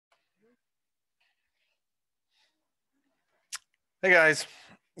Hey guys,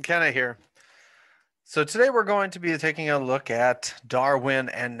 Kenna here. So today we're going to be taking a look at Darwin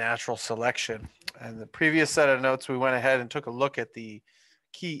and natural selection. And the previous set of notes, we went ahead and took a look at the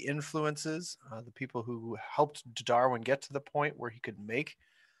key influences, the people who helped Darwin get to the point where he could make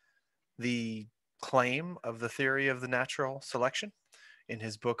the claim of the theory of the natural selection in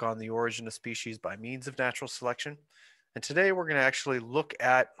his book on the origin of species by means of natural selection. And today we're going to actually look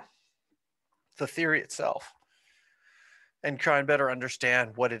at the theory itself and try and better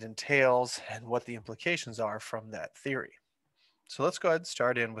understand what it entails and what the implications are from that theory. So let's go ahead and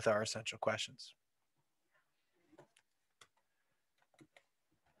start in with our essential questions.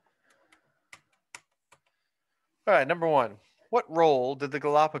 All right, number one, what role did the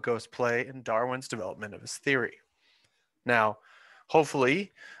Galapagos play in Darwin's development of his theory? Now,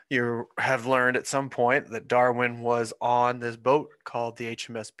 hopefully, you have learned at some point that Darwin was on this boat called the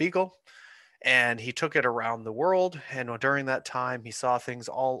HMS Beagle, and he took it around the world. And during that time, he saw things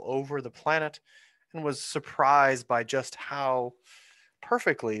all over the planet and was surprised by just how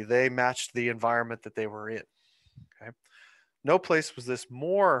perfectly they matched the environment that they were in. Okay. No place was this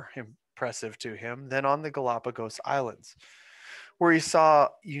more impressive to him than on the Galapagos Islands, where he saw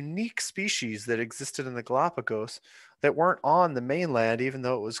unique species that existed in the Galapagos that weren't on the mainland, even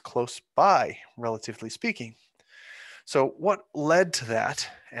though it was close by, relatively speaking. So, what led to that,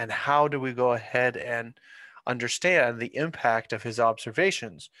 and how do we go ahead and understand the impact of his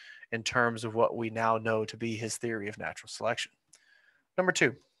observations in terms of what we now know to be his theory of natural selection? Number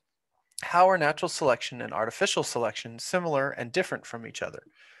two, how are natural selection and artificial selection similar and different from each other?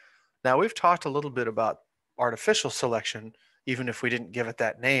 Now, we've talked a little bit about artificial selection, even if we didn't give it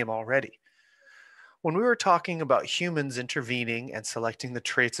that name already. When we were talking about humans intervening and selecting the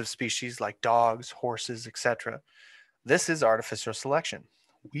traits of species like dogs, horses, etc., this is artificial selection.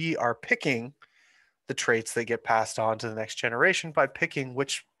 We are picking the traits that get passed on to the next generation by picking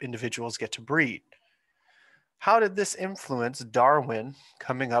which individuals get to breed. How did this influence Darwin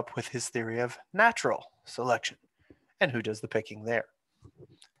coming up with his theory of natural selection? And who does the picking there?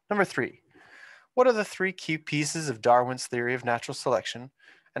 Number three, what are the three key pieces of Darwin's theory of natural selection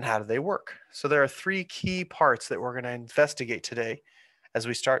and how do they work? So there are three key parts that we're going to investigate today as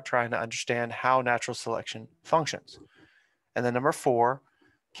we start trying to understand how natural selection functions. And then number four,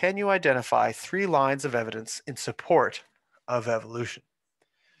 can you identify three lines of evidence in support of evolution?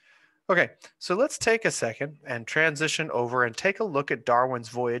 Okay, so let's take a second and transition over and take a look at Darwin's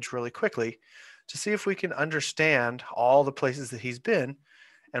voyage really quickly to see if we can understand all the places that he's been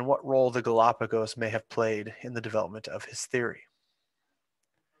and what role the Galapagos may have played in the development of his theory.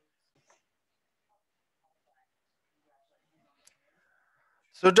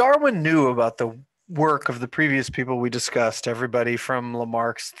 So Darwin knew about the work of the previous people we discussed, everybody from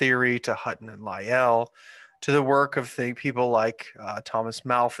Lamarck's theory to Hutton and Lyell, to the work of people like Thomas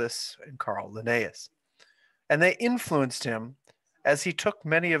Malthus and Carl Linnaeus. And they influenced him as he took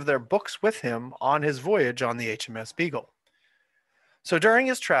many of their books with him on his voyage on the HMS Beagle. So during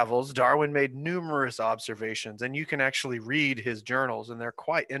his travels, Darwin made numerous observations, and you can actually read his journals, and they're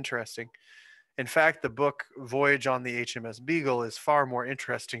quite interesting. In fact, the book Voyage on the HMS Beagle is far more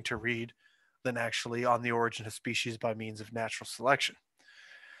interesting to read than actually On the Origin of Species by Means of Natural Selection.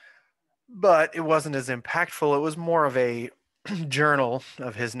 But it wasn't as impactful. It was more of a journal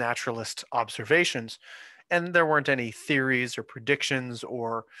of his naturalist observations, and there weren't any theories or predictions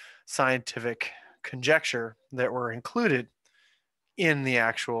or scientific conjecture that were included in the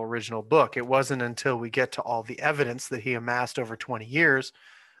actual original book. It wasn't until we get to all the evidence that he amassed over 20 years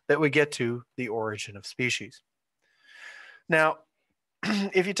that we get to the origin of species. Now,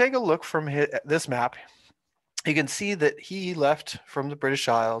 if you take a look from this map, you can see that he left from the British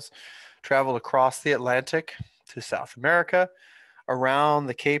Isles, traveled across the Atlantic to South America, around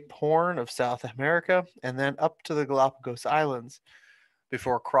the Cape Horn of South America, and then up to the Galapagos Islands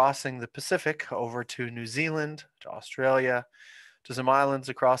before crossing the Pacific over to New Zealand, to Australia, to some islands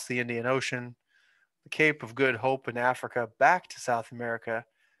across the Indian Ocean, the Cape of Good Hope in Africa, back to South America,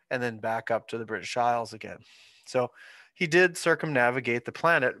 and then back up to the British Isles again. So he did circumnavigate the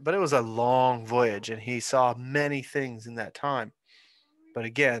planet, but it was a long voyage and he saw many things in that time. But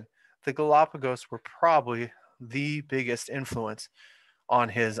again, the Galapagos were probably the biggest influence on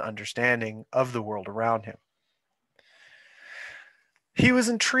his understanding of the world around him. He was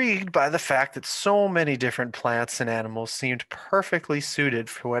intrigued by the fact that so many different plants and animals seemed perfectly suited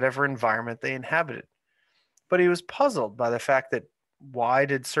for whatever environment they inhabited. But he was puzzled by the fact that why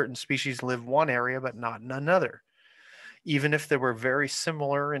did certain species live one area but not in another? Even if they were very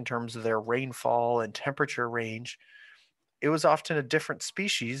similar in terms of their rainfall and temperature range, it was often a different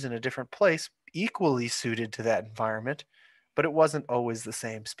species in a different place, equally suited to that environment, but it wasn't always the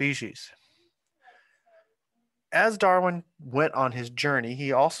same species. As Darwin went on his journey,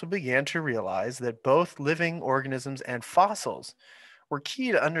 he also began to realize that both living organisms and fossils were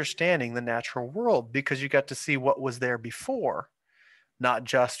key to understanding the natural world because you got to see what was there before, not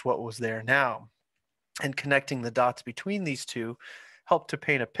just what was there now. And connecting the dots between these two helped to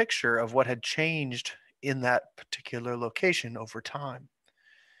paint a picture of what had changed in that particular location over time.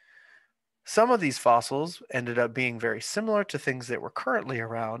 Some of these fossils ended up being very similar to things that were currently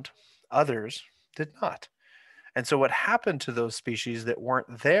around, others did not. And so, what happened to those species that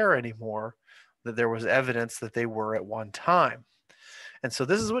weren't there anymore, that there was evidence that they were at one time? And so,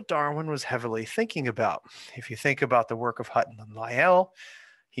 this is what Darwin was heavily thinking about. If you think about the work of Hutton and Lyell,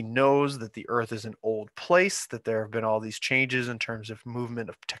 he knows that the Earth is an old place, that there have been all these changes in terms of movement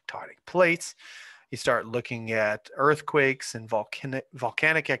of tectonic plates. You start looking at earthquakes and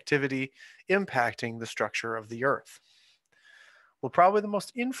volcanic activity impacting the structure of the Earth. Well, probably the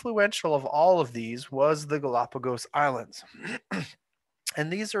most influential of all of these was the Galapagos Islands.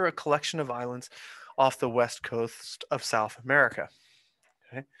 And these are a collection of islands off the west coast of South America.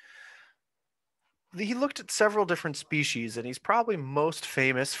 Okay? He looked at several different species, and he's probably most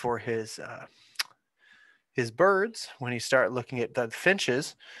famous for his birds when you start looking at the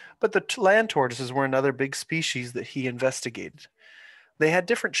finches, but the land tortoises were another big species that he investigated. They had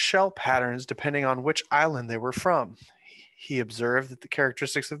different shell patterns depending on which island they were from. He observed that the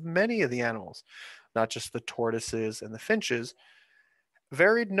characteristics of many of the animals, not just the tortoises and the finches,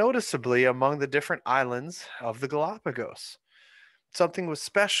 varied noticeably among the different islands of the Galapagos. Something was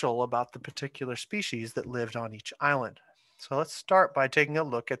special about the particular species that lived on each island. So let's start by taking a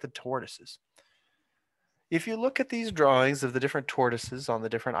look at the tortoises. If you look at these drawings of the different tortoises on the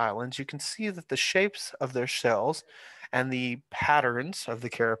different islands, you can see that the shapes of their shells and the patterns of the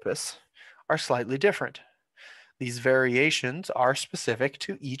carapace are slightly different. These variations are specific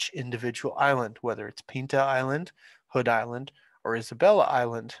to each individual island, whether it's Pinta Island, Hood Island, or Isabella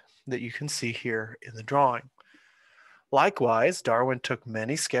Island that you can see here in the drawing. Likewise, Darwin took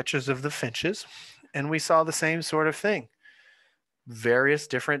many sketches of the finches, and we saw the same sort of thing. Various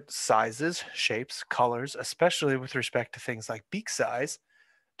different sizes, shapes, colors, especially with respect to things like beak size,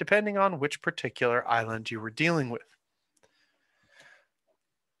 depending on which particular island you were dealing with.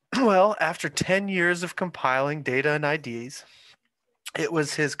 Well, after 10 years of compiling data and ideas, it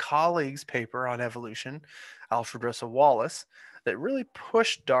was his colleague's paper on evolution, Alfred Russel Wallace, that really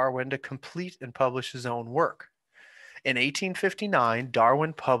pushed Darwin to complete and publish his own work. In 1859,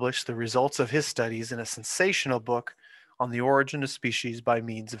 Darwin published the results of his studies in a sensational book on the origin of species by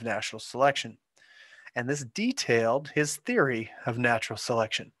means of natural selection. And this detailed his theory of natural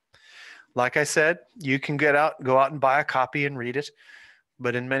selection. Like I said, you can go out and buy a copy and read it,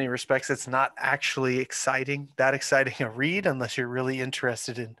 but in many respects, it's not actually that exciting a read unless you're really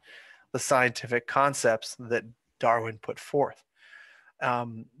interested in the scientific concepts that Darwin put forth.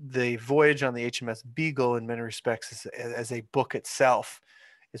 The voyage on the HMS Beagle, in many respects, as a book itself,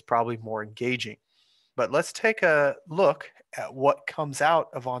 is probably more engaging. But let's take a look at what comes out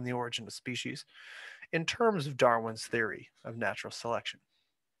of On the Origin of Species in terms of Darwin's theory of natural selection.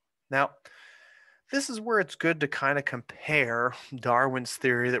 Now, this is where it's good to kind of compare Darwin's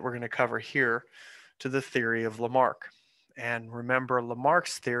theory that we're going to cover here to the theory of Lamarck. And remember,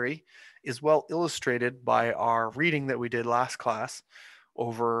 Lamarck's theory is well illustrated by our reading that we did last class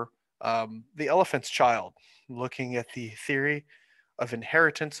over The Elephant's Child, looking at the theory of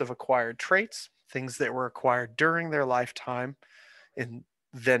inheritance of acquired traits, things that were acquired during their lifetime and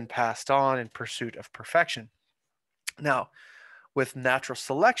then passed on in pursuit of perfection. Now, with natural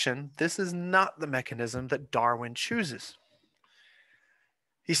selection, this is not the mechanism that Darwin chooses.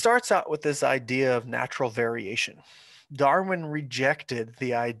 He starts out with this idea of natural variation. Darwin rejected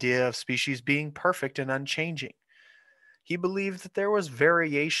the idea of species being perfect and unchanging. He believed that there was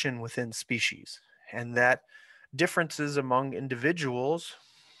variation within species and that differences among individuals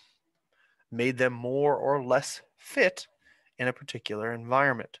made them more or less fit in a particular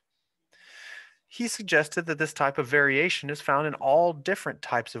environment. He suggested that this type of variation is found in all different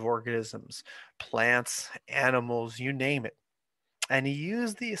types of organisms, plants, animals, you name it. And he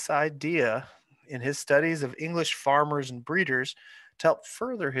used this idea in his studies of English farmers and breeders to help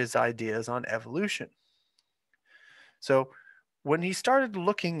further his ideas on evolution. So, when he started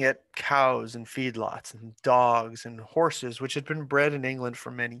looking at cows and feedlots and dogs and horses, which had been bred in England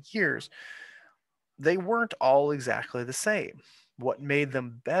for many years, they weren't all exactly the same. What made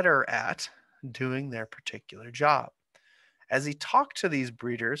them better at doing their particular job? As he talked to these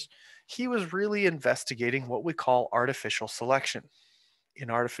breeders, he was really investigating what we call artificial selection. In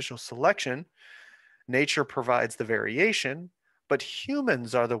artificial selection, Nature provides the variation, but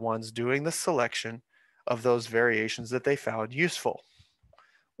humans are the ones doing the selection of those variations that they found useful.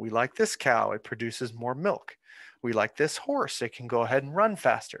 We like this cow, it produces more milk. We like this horse, it can go ahead and run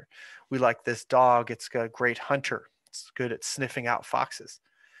faster. We like this dog, it's a great hunter. It's good at sniffing out foxes.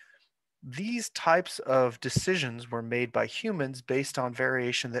 These types of decisions were made by humans based on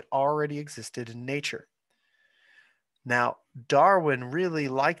variation that already existed in nature. Now, Darwin really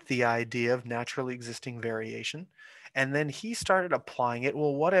liked the idea of naturally existing variation, and then he started applying it.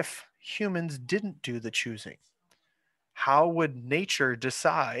 Well, what if humans didn't do the choosing? How would nature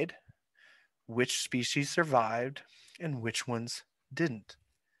decide which species survived and which ones didn't?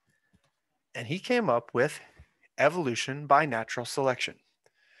 And he came up with evolution by natural selection.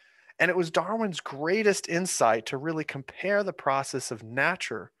 And it was Darwin's greatest insight to really compare the process of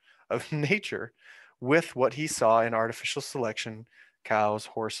nature with what he saw in artificial selection, cows,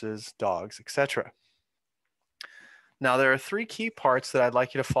 horses, dogs, etc. Now, there are three key parts that I'd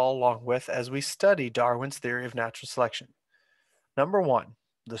like you to follow along with as we study Darwin's theory of natural selection. Number one,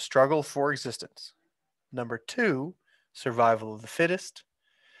 the struggle for existence. Number two, survival of the fittest.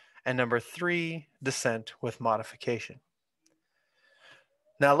 And number three, descent with modification.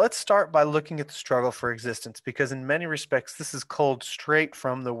 Now, let's start by looking at the struggle for existence, because in many respects, this is culled straight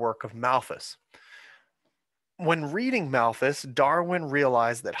from the work of Malthus. When reading Malthus, Darwin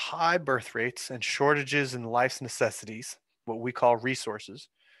realized that high birth rates and shortages in life's necessities, what we call resources,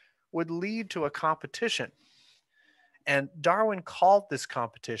 would lead to a competition. And Darwin called this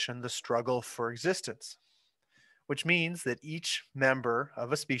competition the struggle for existence, which means that each member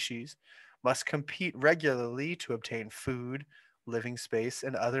of a species must compete regularly to obtain food, living space,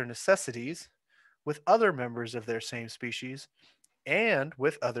 and other necessities with other members of their same species and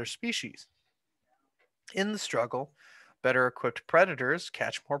with other species. In the struggle, better equipped predators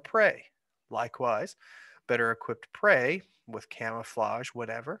catch more prey. Likewise, better equipped prey with camouflage,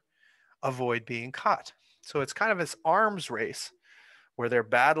 whatever, avoid being caught. So it's kind of this arms race where they're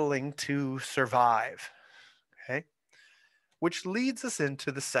battling to survive. Okay? Which leads us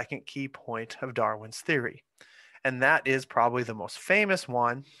into the second key point of Darwin's theory. And that is probably the most famous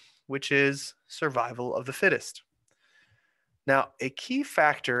one, which is survival of the fittest. Now, a key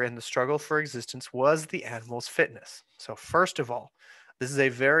factor in the struggle for existence was the animal's fitness. So first of all, this is a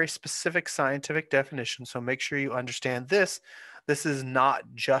very specific scientific definition, so make sure you understand this. This is not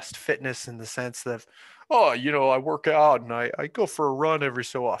just fitness in the sense that, oh, I work out and I go for a run every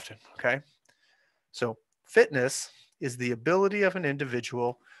so often, okay? So fitness is the ability of an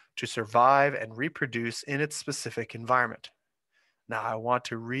individual to survive and reproduce in its specific environment. Now, I want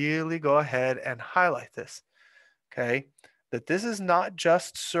to really go ahead and highlight this, okay? That this is not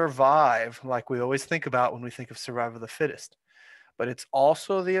just survive like we always think about when we think of survival of the fittest, but it's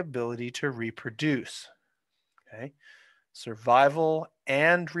also the ability to reproduce, okay? Survival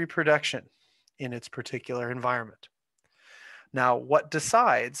and reproduction in its particular environment. Now, what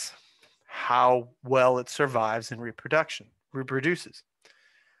decides how well it survives and reproduces?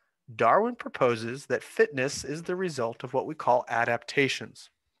 Darwin proposes that fitness is the result of what we call adaptations.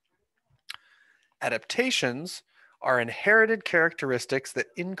 Adaptations are inherited characteristics that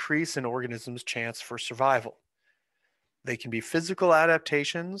increase an organism's chance for survival. They can be physical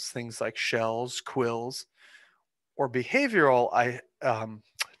adaptations, things like shells, quills, or behavioral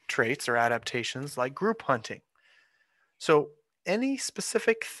traits or adaptations like group hunting. So any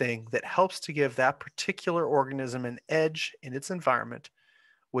specific thing that helps to give that particular organism an edge in its environment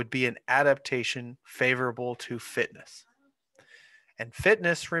would be an adaptation favorable to fitness. And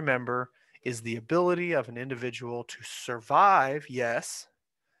fitness, remember, is the ability of an individual to survive, yes,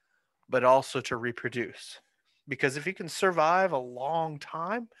 but also to reproduce. Because if you can survive a long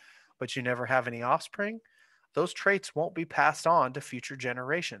time, but you never have any offspring, those traits won't be passed on to future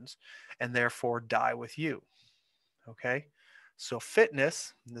generations and therefore die with you. Okay? So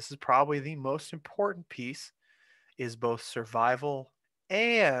fitness, and this is probably the most important piece, is both survival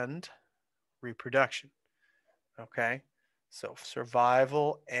and reproduction. Okay? So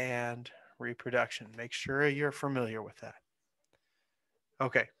survival and reproduction. Make sure you're familiar with that.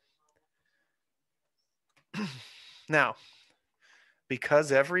 Okay. Now,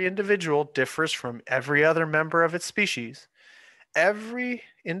 because every individual differs from every other member of its species, every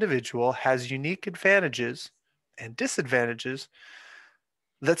individual has unique advantages and disadvantages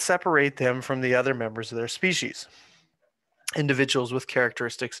that separate them from the other members of their species. Individuals with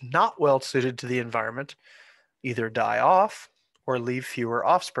characteristics not well suited to the environment either die off or leave fewer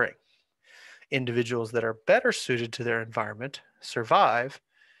offspring. Individuals that are better suited to their environment survive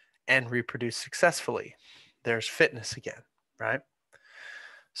and reproduce successfully. There's fitness again, right?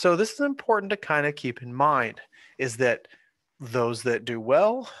 So this is important to kind of keep in mind is that those that do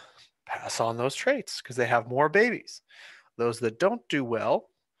well pass on those traits because they have more babies. Those that don't do well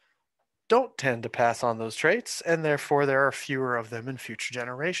don't tend to pass on those traits, and therefore there are fewer of them in future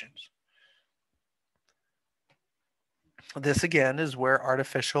generations. This again is where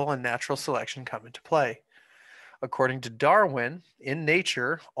artificial and natural selection come into play. According to Darwin, in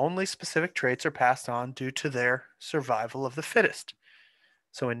nature, only specific traits are passed on due to their survival of the fittest.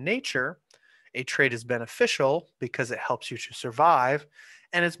 So in nature, a trait is beneficial because it helps you to survive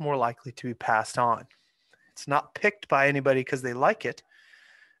and is more likely to be passed on. It's not picked by anybody because they like it.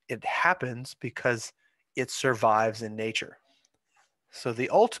 It happens because it survives in nature. So the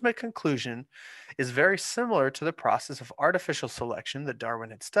ultimate conclusion is very similar to the process of artificial selection that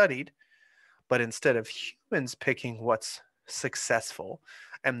Darwin had studied, but instead of humans picking what's successful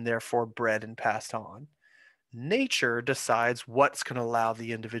and therefore bred and passed on, nature decides what's going to allow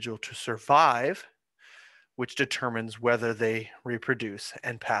the individual to survive, which determines whether they reproduce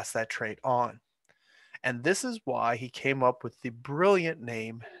and pass that trait on. And this is why he came up with the brilliant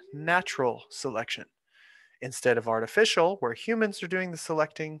name natural selection. Instead of artificial, where humans are doing the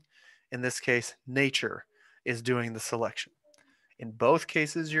selecting, in this case, nature is doing the selection. In both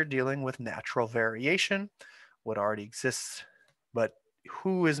cases, you're dealing with natural variation, what already exists, but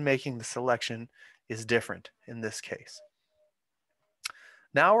who is making the selection is different in this case.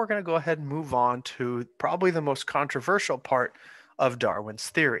 Now we're going to go ahead and move on to probably the most controversial part of Darwin's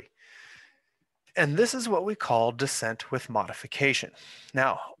theory. And this is what we call descent with modification.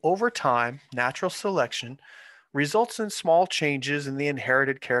 Now, over time, natural selection results in small changes in the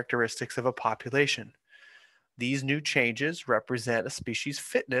inherited characteristics of a population. These new changes represent a species'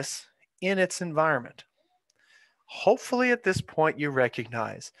 fitness in its environment. Hopefully, at this point, you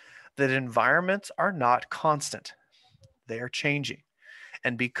recognize that environments are not constant, they are changing.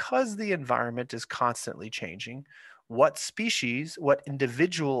 And because the environment is constantly changing, what species, what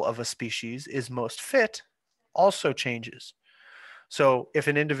individual of a species is most fit also changes. So if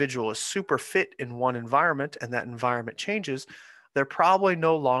an individual is super fit in one environment and that environment changes, they're probably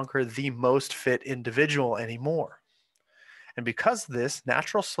no longer the most fit individual anymore. And because of this,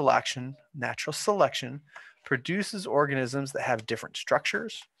 natural selection produces organisms that have different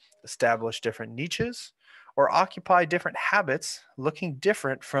structures, establish different niches, or occupy different habits looking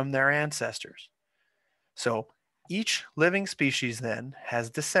different from their ancestors. So each living species then has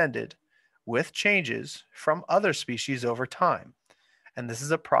descended with changes from other species over time. And this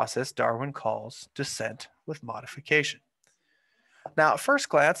is a process Darwin calls descent with modification. Now, at first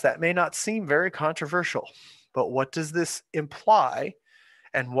glance, that may not seem very controversial, but what does this imply?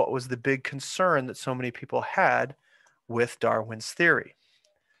 And what was the big concern that so many people had with Darwin's theory?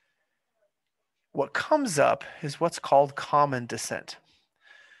 What comes up is what's called common descent.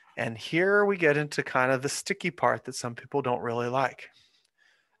 And here we get into kind of the sticky part that some people don't really like.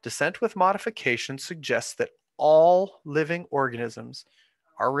 Descent with modification suggests that all living organisms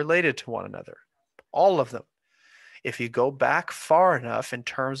are related to one another, all of them. If you go back far enough in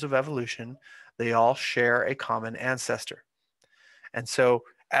terms of evolution, they all share a common ancestor. And so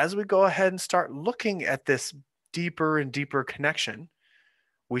as we go ahead and start looking at this deeper and deeper connection,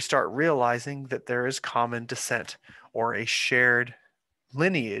 we start realizing that there is common descent or a shared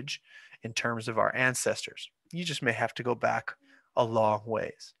lineage in terms of our ancestors. You just may have to go back a long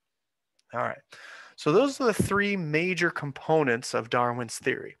ways. All right. So those are the three major components of Darwin's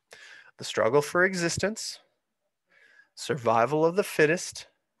theory: the struggle for existence, survival of the fittest,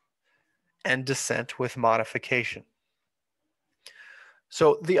 and descent with modification.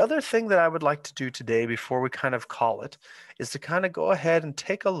 So the other thing that I would like to do today before we kind of call it is to kind of go ahead and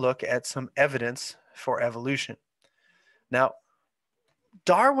take a look at some evidence for evolution. Now,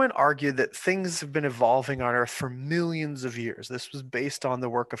 Darwin argued that things have been evolving on Earth for millions of years. This was based on the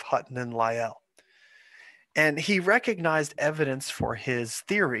work of Hutton and Lyell. And he recognized evidence for his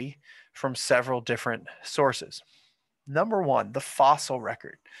theory from several different sources. Number one, the fossil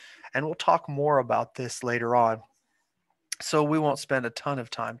record. And we'll talk more about this later on, so we won't spend a ton of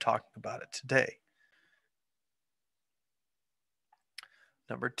time talking about it today.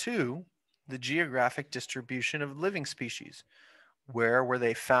 Number two, the geographic distribution of living species. Where were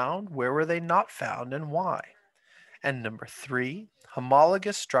they found? Where were they not found? And why? And number three,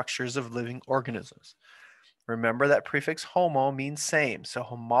 homologous structures of living organisms. Remember that prefix homo means same, so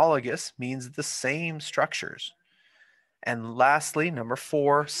homologous means the same structures. And lastly, number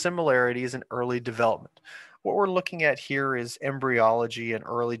four, similarities in early development. What we're looking at here is embryology and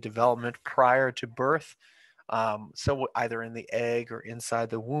early development prior to birth. So either in the egg or inside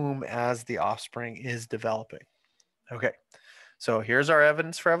the womb as the offspring is developing. Okay, So here's our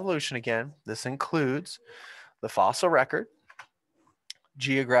evidence for evolution again. This includes the fossil record,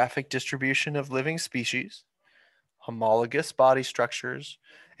 geographic distribution of living species, homologous body structures,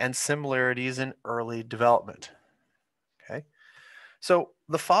 and similarities in early development. Okay. So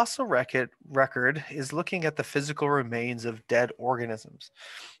the fossil record is looking at the physical remains of dead organisms,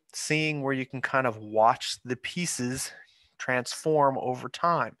 seeing where you can kind of watch the pieces transform over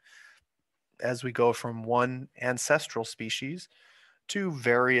time as we go from one ancestral species to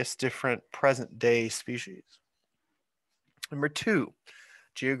various different present day species. Number two,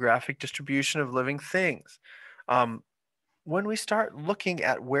 geographic distribution of living things. Um, when we start looking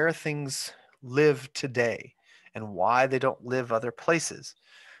at where things live today and why they don't live other places,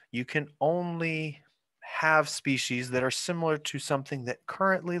 you can only have species that are similar to something that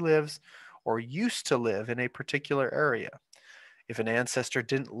currently lives or used to live in a particular area. If an ancestor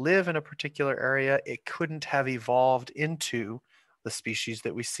didn't live in a particular area, it couldn't have evolved into the species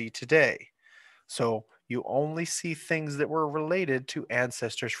that we see today. So you only see things that were related to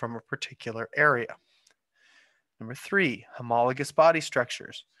ancestors from a particular area. Number three, homologous body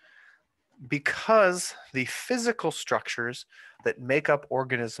structures. Because the physical structures that make up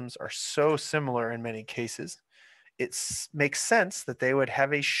organisms are so similar in many cases, it makes sense that they would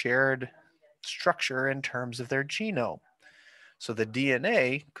have a shared structure in terms of their genome. So the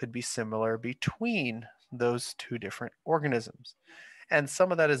DNA could be similar between those two different organisms. And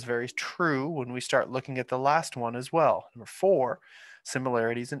some of that is very true when we start looking at the last one as well. Number four,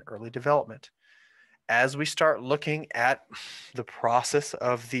 similarities in early development. As we start looking at the process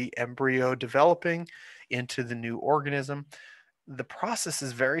of the embryo developing into the new organism, the process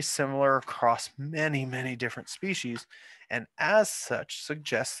is very similar across many, many different species, and as such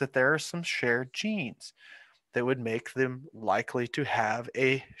suggests that there are some shared genes that would make them likely to have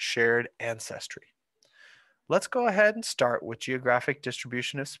a shared ancestry. Let's go ahead and start with geographic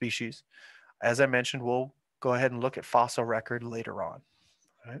distribution of species. As I mentioned, we'll go ahead and look at fossil record later on.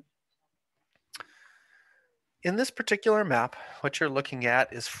 All right. In this particular map, what you're looking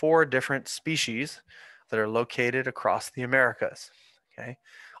at is 4 different species that are located across the Americas. Okay.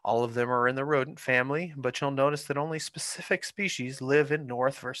 All of them are in the rodent family, but you'll notice that only specific species live in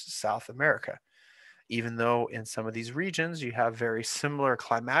North versus South America. Even though in some of these regions you have very similar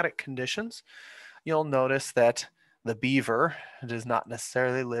climatic conditions, you'll notice that the beaver does not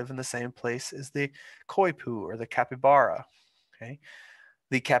necessarily live in the same place as the coypu or the capybara. Okay.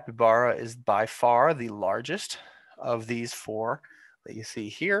 The capybara is by far the largest of these 4 that you see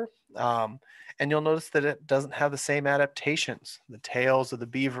here. And you'll notice that it doesn't have the same adaptations. The tails of the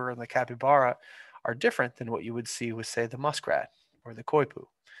beaver and the capybara are different than what you would see with, say, the muskrat or the coypu.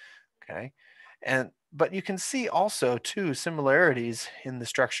 Okay. But you can see also too similarities in the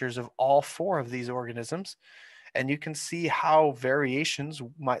structures of all 4 of these organisms, and you can see how variations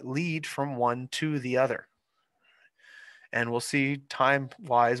might lead from one to the other. And we'll see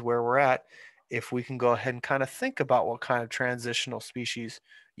time-wise where we're at if we can go ahead and kind of think about what kind of transitional species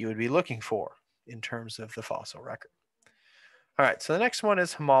you would be looking for in terms of the fossil record. All right, so the next one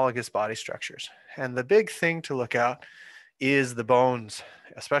is homologous body structures. And the big thing to look at is the bones,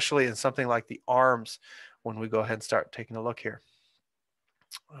 especially in something like the arms when we go ahead and start taking a look here.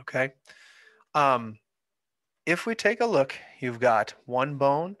 Okay. If we take a look, you've got one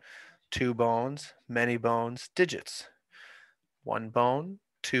bone, two bones, many bones, digits. One bone,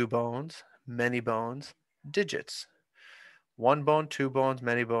 two bones, many bones, digits. One bone, two bones,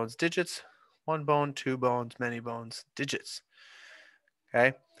 many bones, digits. One bone, two bones, many bones, digits.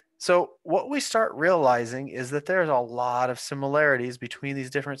 Okay. So what we start realizing is that there's a lot of similarities between these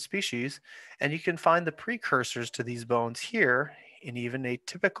different species, and you can find the precursors to these bones here in even a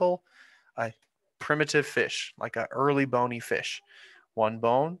typical primitive fish, like an early bony fish. One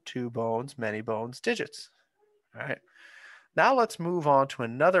bone, two bones, many bones, digits. All right. Now let's move on to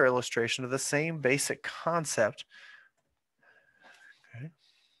another illustration of the same basic concept. Okay.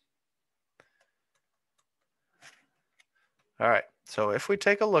 All right. So if we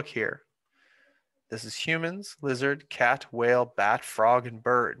take a look here, this is humans, lizard, cat, whale, bat, frog, and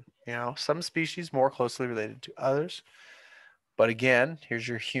bird. You know, some species more closely related to others. But again, here's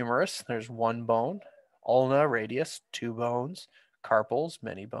your humerus. There's one bone, ulna, radius, two bones, carpals,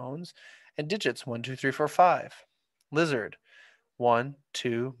 many bones, and digits, 1, 2, 3, 4, 5. Lizard, 1,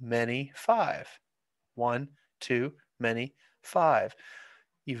 2, many, 5. 1, 2, many, 5.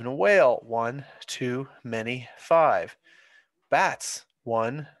 Even a whale, 1, 2, many, 5. Bats,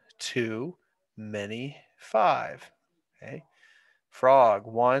 1, 2, many, 5. Okay. Frog,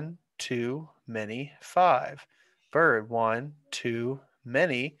 1, 2, many, 5. Bird, 1, 2,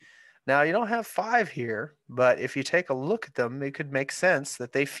 many, Now, you don't have 5 here, but if you take a look at them, it could make sense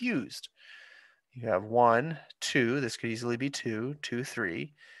that they fused. You have 1, 2, this could easily be 2, 2,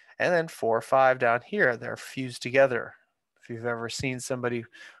 3, and then 4, 5 down here. They're fused together. If you've ever seen somebody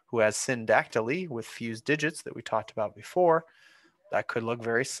who has syndactyly with fused digits that we talked about before, that could look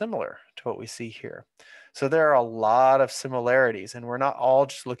very similar to what we see here. So there are a lot of similarities, and we're not all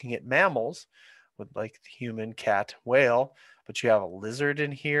just looking at mammals with like human, cat, whale, but you have a lizard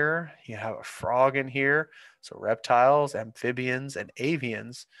in here, you have a frog in here, so reptiles, amphibians, and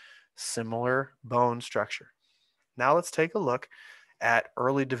avians, similar bone structure. Now let's take a look at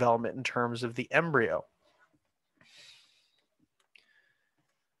early development in terms of the embryo.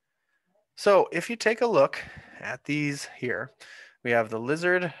 So if you take a look at these here, we have the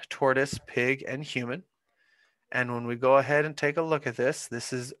lizard, tortoise, pig, and human. And when we go ahead and take a look at this,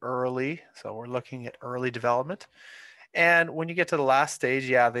 this is early. So we're looking at early development. And when you get to the last stage,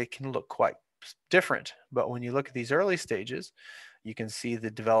 yeah, they can look quite different. But when you look at these early stages, you can see the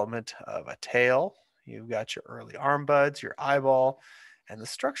development of a tail. You've got your early arm buds, your eyeball, and the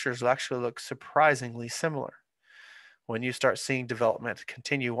structures will actually look surprisingly similar. When you start seeing development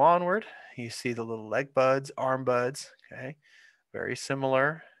continue onward, you see the little leg buds, arm buds, okay, very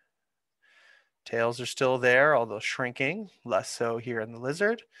similar. Tails are still there, although shrinking, less so here in the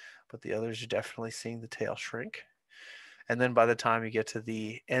lizard, but the others are definitely seeing the tail shrink. And then by the time you get to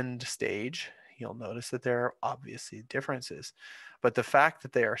the end stage, you'll notice that there are obviously differences. But the fact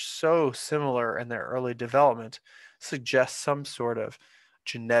that they are so similar in their early development suggests some sort of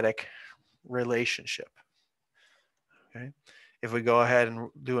genetic relationship. Okay. If we go ahead and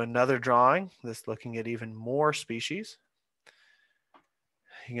do another drawing, this looking at even more species,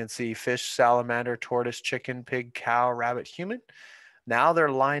 you can see fish, salamander, tortoise, chicken, pig, cow, rabbit, human. Now they're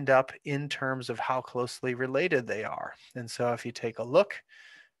lined up in terms of how closely related they are. And so if you take a look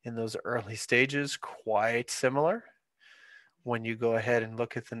in those early stages, quite similar. When you go ahead and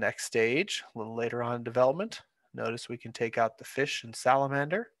look at the next stage, a little later on in development, notice we can take out the fish and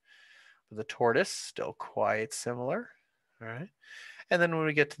salamander. The tortoise, still quite similar. All right. And then when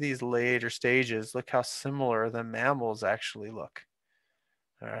we get to these later stages, look how similar the mammals actually look.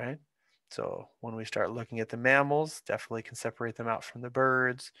 All right. So when we start looking at the mammals, definitely can separate them out from the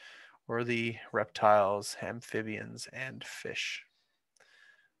birds or the reptiles, amphibians, and fish.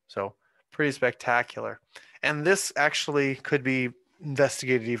 So pretty spectacular. And this actually could be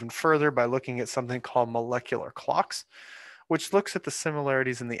investigated even further by looking at something called molecular clocks, which looks at the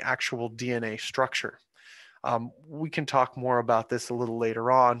similarities in the actual DNA structure. We can talk more about this a little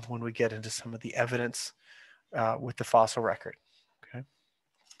later on when we get into some of the evidence with the fossil record. Okay.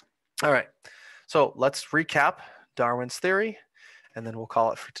 All right. So let's recap Darwin's theory, and then we'll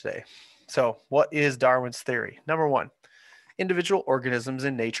call it for today. So what is Darwin's theory? Number one, individual organisms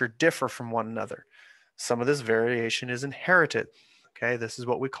in nature differ from one another. Some of this variation is inherited. Okay, this is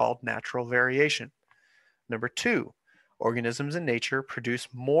what we call natural variation. Number two, organisms in nature produce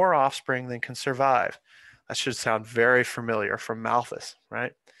more offspring than can survive. That should sound very familiar from Malthus,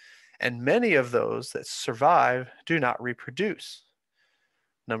 right? And many of those that survive do not reproduce.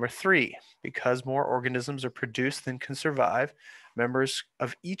 Number three, because more organisms are produced than can survive, members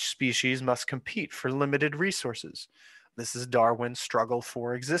of each species must compete for limited resources. This is Darwin's struggle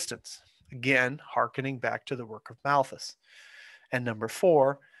for existence. Again, hearkening back to the work of Malthus. And number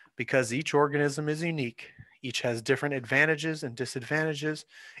four, because each organism is unique, each has different advantages and disadvantages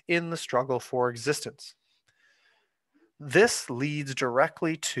in the struggle for existence. This leads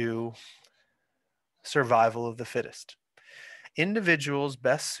directly to survival of the fittest. Individuals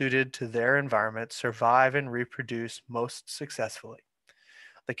best suited to their environment survive and reproduce most successfully.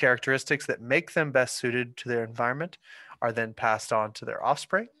 The characteristics that make them best suited to their environment are then passed on to their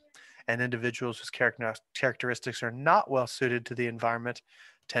offspring, and individuals whose characteristics are not well suited to the environment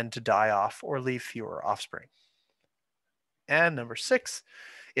tend to die off or leave fewer offspring. And number six,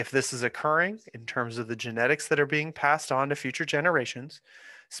 if this is occurring in terms of the genetics that are being passed on to future generations,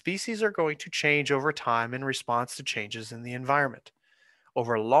 species are going to change over time in response to changes in the environment.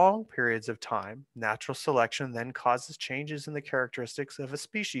 Over long periods of time, natural selection then causes changes in the characteristics of a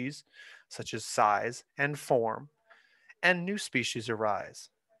species, such as size and form, and new species arise,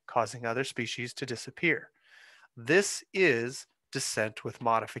 causing other species to disappear. This is descent with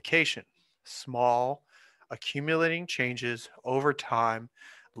modification, small, accumulating changes over time,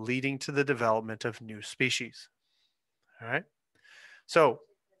 leading to the development of new species. All right. So,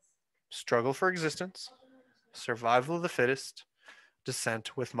 struggle for existence, survival of the fittest,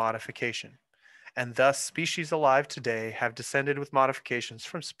 descent with modification. And thus, species alive today have descended with modifications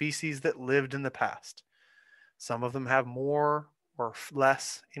from species that lived in the past. Some of them have more or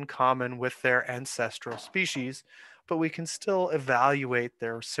less in common with their ancestral species, but we can still evaluate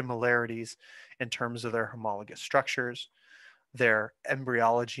their similarities in terms of their homologous structures, their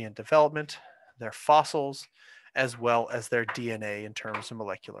embryology and development, their fossils, as well as their DNA in terms of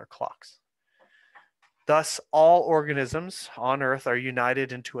molecular clocks. Thus, all organisms on Earth are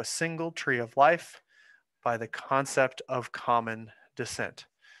united into a single tree of life by the concept of common descent.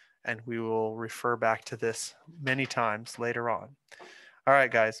 And we will refer back to this many times later on. All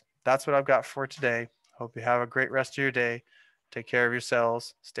right, guys, that's what I've got for today. Hope you have a great rest of your day. Take care of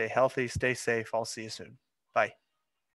yourselves. Stay healthy, stay safe. I'll see you soon. Bye.